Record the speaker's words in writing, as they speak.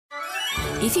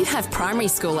If you have primary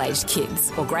school-aged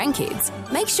kids or grandkids,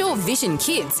 make sure Vision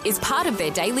Kids is part of their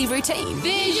daily routine.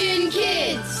 Vision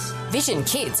Kids! Vision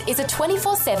Kids is a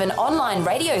 24/7 online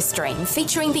radio stream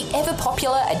featuring the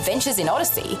ever-popular Adventures in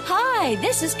Odyssey. Hi,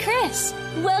 this is Chris.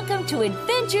 Welcome to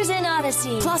Adventures in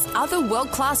Odyssey. Plus other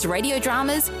world-class radio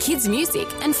dramas, kids' music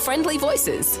and friendly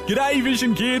voices. G'day,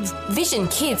 Vision Kids. Vision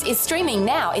Kids is streaming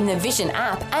now in the Vision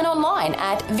app and online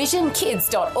at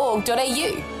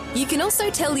visionkids.org.au. You can also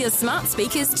tell your smart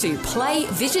speakers to play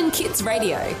Vision Kids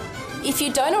Radio. If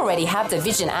you don't already have the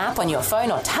Vision app on your phone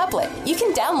or tablet, you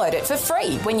can download it for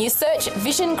free when you search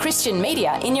Vision Christian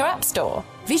Media in your app store.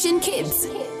 Vision Kids.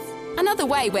 Another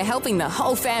way we're helping the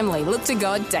whole family look to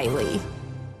God daily.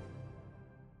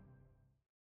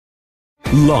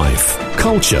 Life,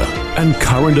 culture and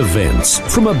current events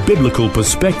from a biblical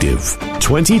perspective.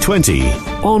 2020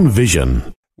 on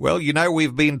Vision. Well, you know,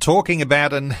 we've been talking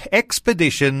about an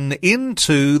expedition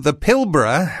into the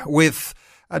Pilbara with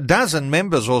a dozen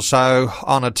members or so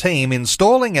on a team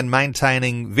installing and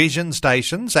maintaining Vision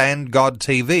stations and God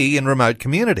TV in remote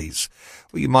communities.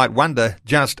 Well, you might wonder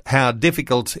just how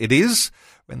difficult it is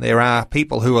when there are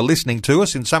people who are listening to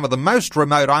us in some of the most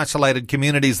remote, isolated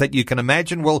communities that you can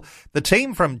imagine. Well, the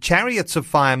team from Chariots of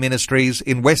Fire Ministries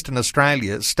in Western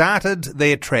Australia started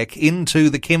their trek into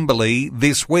the Kimberley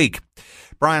this week.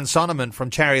 Brian Sonneman from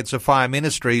Chariots of Fire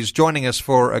Ministries joining us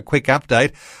for a quick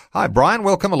update. Hi, Brian.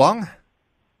 Welcome along.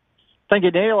 Thank you,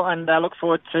 Neil, and I look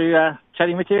forward to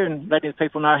chatting with you and letting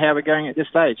people know how we're going at this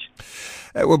stage.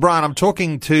 Well, Brian, I'm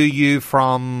talking to you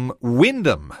from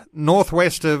Wyndham,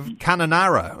 northwest of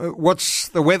Kununurra. What's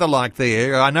the weather like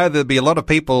there? I know there'll be a lot of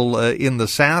people in the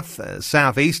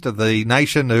southeast of the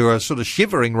nation who are sort of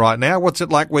shivering right now. What's it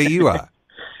like where you are?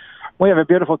 We have a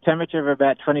beautiful temperature of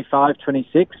about 25,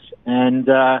 26, and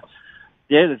there's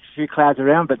a few clouds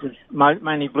around, but there's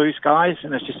mainly blue skies,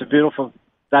 and it's just a beautiful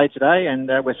day today, and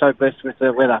we're so blessed with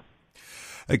the weather.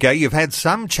 Okay, you've had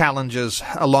some challenges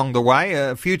along the way,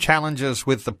 a few challenges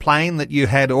with the plane that you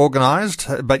had organised,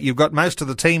 but you've got most of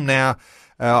the team now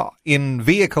in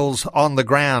vehicles on the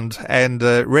ground and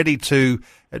ready to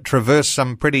traverse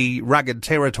some pretty rugged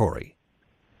territory.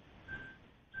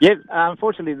 Yeah,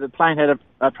 unfortunately the plane had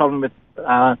a problem with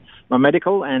my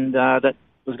medical, and that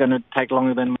was going to take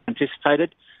longer than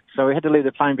anticipated, so we had to leave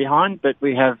the plane behind, but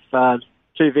we have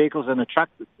two vehicles and a truck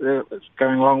that's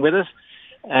going along with us,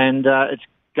 and it's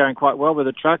going quite well with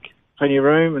the truck, plenty of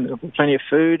room and plenty of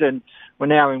food, and we're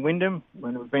now in Wyndham.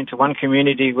 We've been to one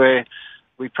community where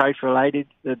we prayed for a lady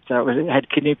that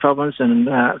had kidney problems and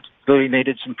really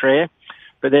needed some prayer,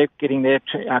 but they're getting their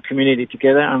community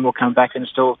together, and we'll come back and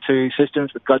install two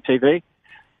systems with God TV.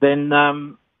 Then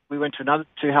we went to another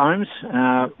two homes,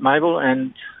 Mabel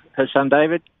and her son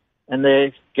David, and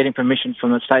they're getting permission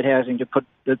from the state housing to put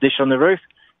the dish on the roof,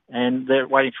 and they're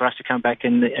waiting for us to come back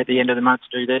at the end of the month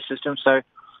to do their system. So,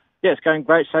 yeah, it's going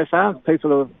great so far.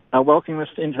 People are welcoming us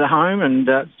into the home, and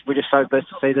we're just so blessed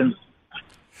to see them.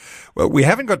 Well, we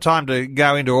haven't got time to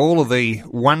go into all of the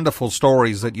wonderful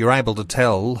stories that you're able to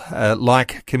tell,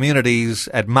 like communities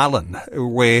at Mullen,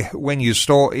 where when you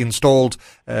installed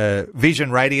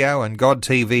Vision Radio and God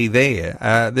TV there,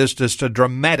 there's just a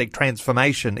dramatic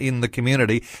transformation in the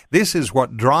community. This is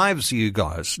what drives you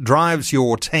guys, drives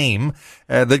your team.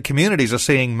 The communities are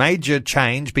seeing major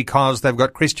change because they've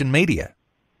got Christian media.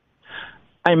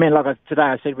 Amen. Like today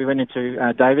I said, we went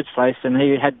into David's place, and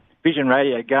he had Vision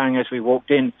Radio going as we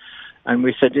walked in. And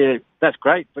we said, yeah, that's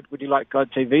great, but would you like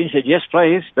God TV? He said, yes,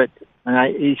 please. But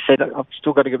he said, I've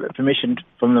still got to get permission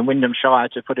from the Wyndham Shire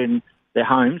to put in their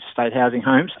homes, state housing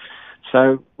homes.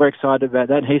 So we're excited about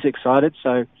that. He's excited.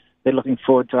 So they're looking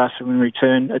forward to us when we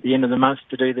return at the end of the month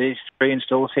to do these free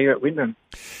installs here at Wyndham.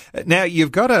 Now,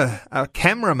 you've got a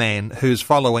cameraman who's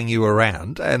following you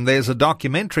around, and there's a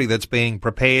documentary that's being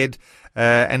prepared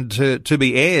and to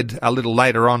be aired a little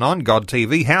later on God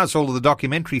TV. How's all of the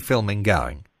documentary filming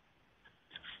going?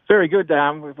 Very good.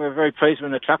 We were very pleased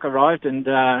when the truck arrived, and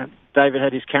David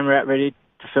had his camera out ready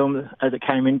to film as it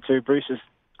came into Bruce's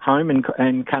home in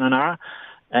Kununurra,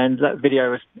 and that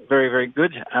video was very, very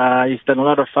good. He's done a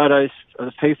lot of photos of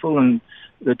the people and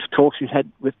the talks he's had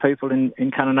with people in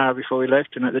Kununurra before we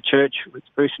left, and at the church with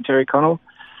Bruce and Terry Connell.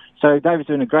 So David's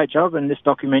doing a great job, and this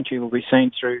documentary will be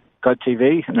seen through God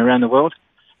TV and around the world,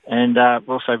 and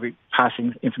we'll also be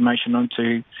passing information on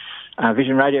to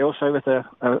Vision Radio also with a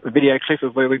video clip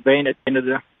of where we've been at the end of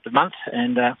the month,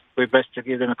 and we're blessed to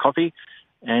give them a copy,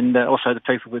 and also the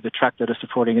people with the truck that are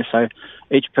supporting us. So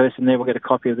each person there will get a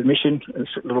copy of the mission, a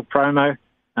little promo,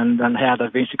 and how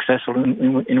they've been successful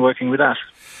in working with us.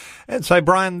 And so,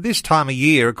 Brian, this time of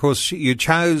year, of course, you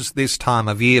chose this time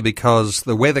of year because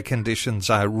the weather conditions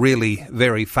are really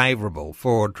very favourable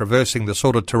for traversing the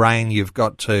sort of terrain you've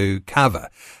got to cover.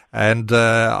 And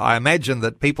I imagine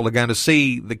that people are going to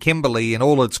see the Kimberley in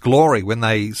all its glory when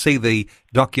they see the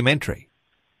documentary.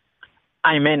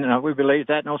 Amen. We believe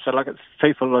that. And also, like,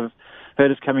 people have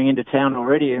heard us coming into town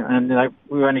already, and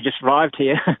we only just arrived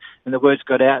here, and the word's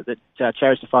got out that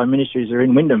Chariots of Fire Ministries are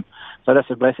in Wyndham. So that's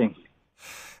a blessing.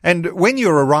 And when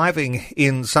you're arriving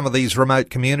in some of these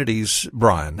remote communities,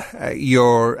 Brian,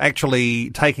 you're actually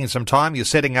taking some time. You're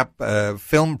setting up a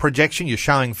film projection. You're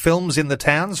showing films in the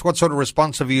towns. What sort of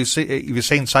response have you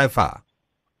seen so far?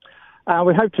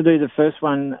 We hope to do the first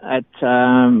one at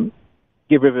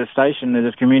Gibb River Station.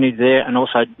 There's a community there, and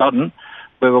also Dodden,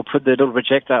 where we'll put the little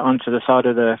projector onto the side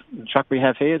of the truck we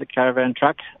have here, the caravan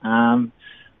truck.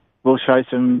 We'll show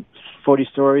some 40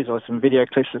 stories or some video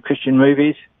clips of Christian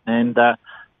movies, and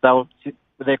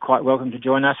they're quite welcome to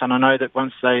join us. And I know that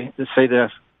once they see the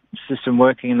system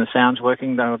working and the sounds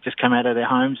working, they'll just come out of their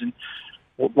homes and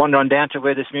wander on down to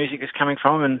where this music is coming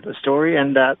from and the story,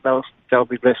 and they'll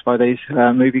be blessed by these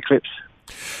movie clips.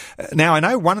 Now, I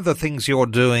know one of the things you're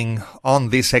doing on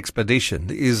this expedition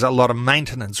is a lot of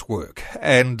maintenance work,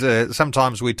 and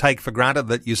sometimes we take for granted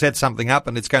that you set something up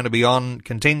and it's going to be on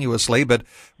continuously, but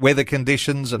weather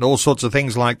conditions and all sorts of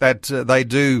things like that, they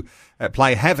do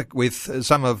play havoc with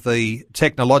some of the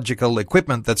technological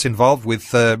equipment that's involved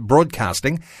with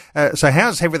broadcasting. So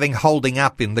how's everything holding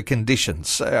up in the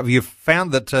conditions? Have you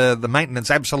found that the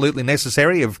maintenance absolutely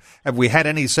necessary? Have we had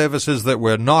any services that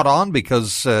were not on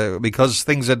because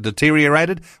things had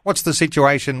deteriorated? What's the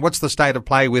situation? What's the state of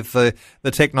play with the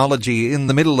technology in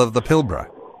the middle of the Pilbara?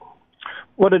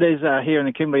 What it is here in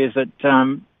the Kimberley is that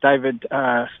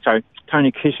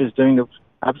Tony Kish is doing the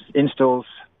installs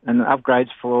and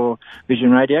upgrades for Vision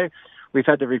Radio. We've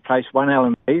had to replace one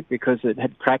LMB because it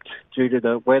had cracked due to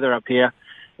the weather up here.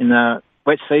 In the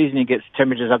wet season, you get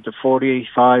temperatures up to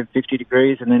 45, 50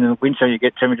 degrees, and then in the winter, you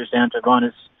get temperatures down to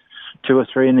minus 2 or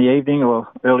 3 in the evening or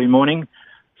early morning.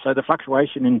 So the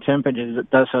fluctuation in temperatures, it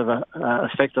does have an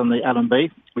effect on the LMB,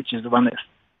 which is the one that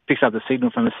picks up the signal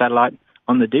from the satellite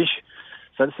on the dish.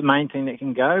 So that's the main thing that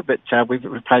can go, but we've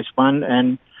replaced one,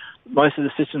 and most of the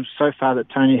systems so far that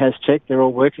Tony has checked, they're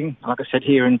all working. Like I said,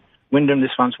 here in Wyndham,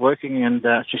 this one's working, and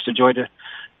it's just a joy to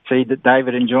see that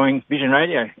David enjoying Vision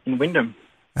Radio in Wyndham.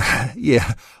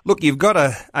 Yeah. Look, you've got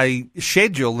a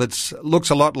schedule that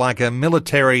looks a lot like a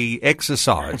military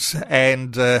exercise,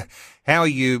 and how are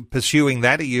you pursuing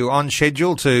that? Are you on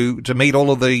schedule to meet all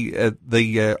of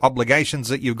the obligations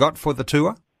that you've got for the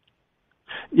tour?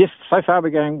 Yes, so far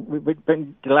we've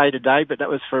been delayed a day, but that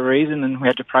was for a reason, and we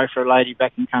had to pray for a lady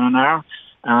back in Kununurra.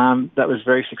 That was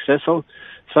very successful.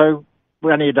 So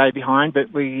we're only a day behind,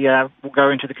 but we'll go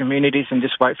into the communities and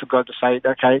just wait for God to say,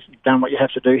 okay, you've done what you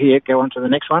have to do here, go on to the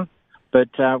next one. But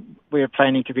we are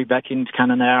planning to be back in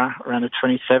Kununurra around the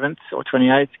 27th or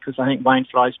 28th, because I think Wayne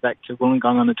flies back to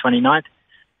Wollongong on the 29th,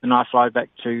 and I fly back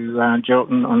to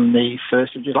Geraldton on the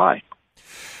 1st of July.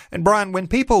 And Brian, when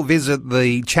people visit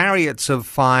the Chariots of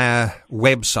Fire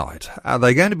website, are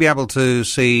they going to be able to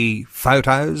see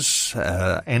photos,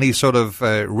 any sort of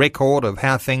record of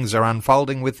how things are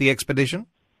unfolding with the expedition?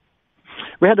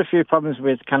 We had a few problems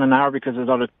with Kununurra because there's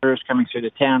a lot of tourists coming through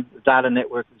the town. The data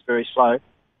network is very slow.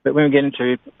 But when we get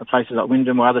into places like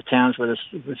Wyndham or other towns where the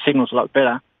signal's a lot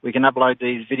better, we can upload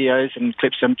these videos and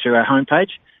clip them to our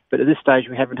homepage. But at this stage,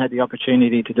 we haven't had the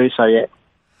opportunity to do so yet.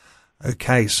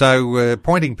 Okay, so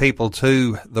pointing people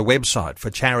to the website for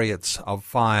Chariots of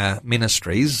Fire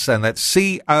Ministries, and that's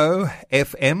cofm.org.au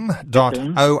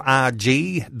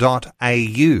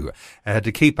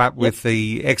to keep up with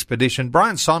the expedition.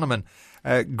 Brian Sonneman,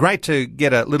 great to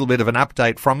get a little bit of an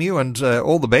update from you, and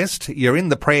all the best. You're in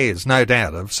the prayers, no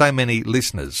doubt, of so many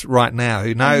listeners right now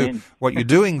who know Amen. What you're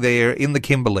doing there in the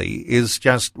Kimberley is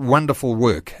just wonderful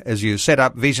work as you set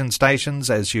up vision stations,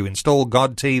 as you install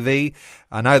God TV.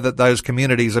 I know that those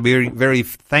communities are very, very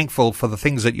thankful for the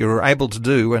things that you're able to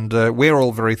do, and we're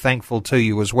all very thankful to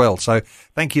you as well. So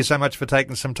thank you so much for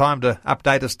taking some time to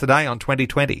update us today on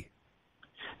 2020.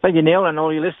 Thank you, Neil, and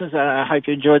all your listeners. I hope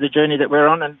you enjoy the journey that we're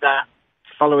on, and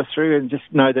follow us through, and just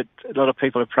know that a lot of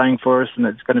people are praying for us, and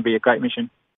it's going to be a great mission.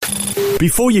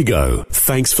 Before you go,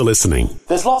 thanks for listening.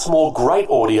 There's lots more great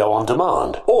audio on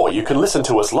demand, or you can listen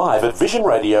to us live at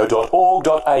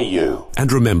visionradio.org.au.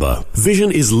 And remember,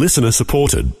 Vision is listener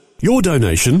supported. Your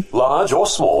donation, large or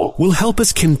small, will help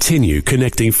us continue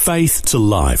connecting faith to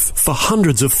life for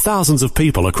hundreds of thousands of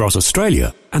people across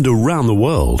Australia and around the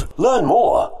world. Learn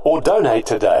more or donate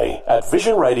today at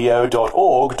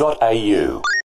visionradio.org.au.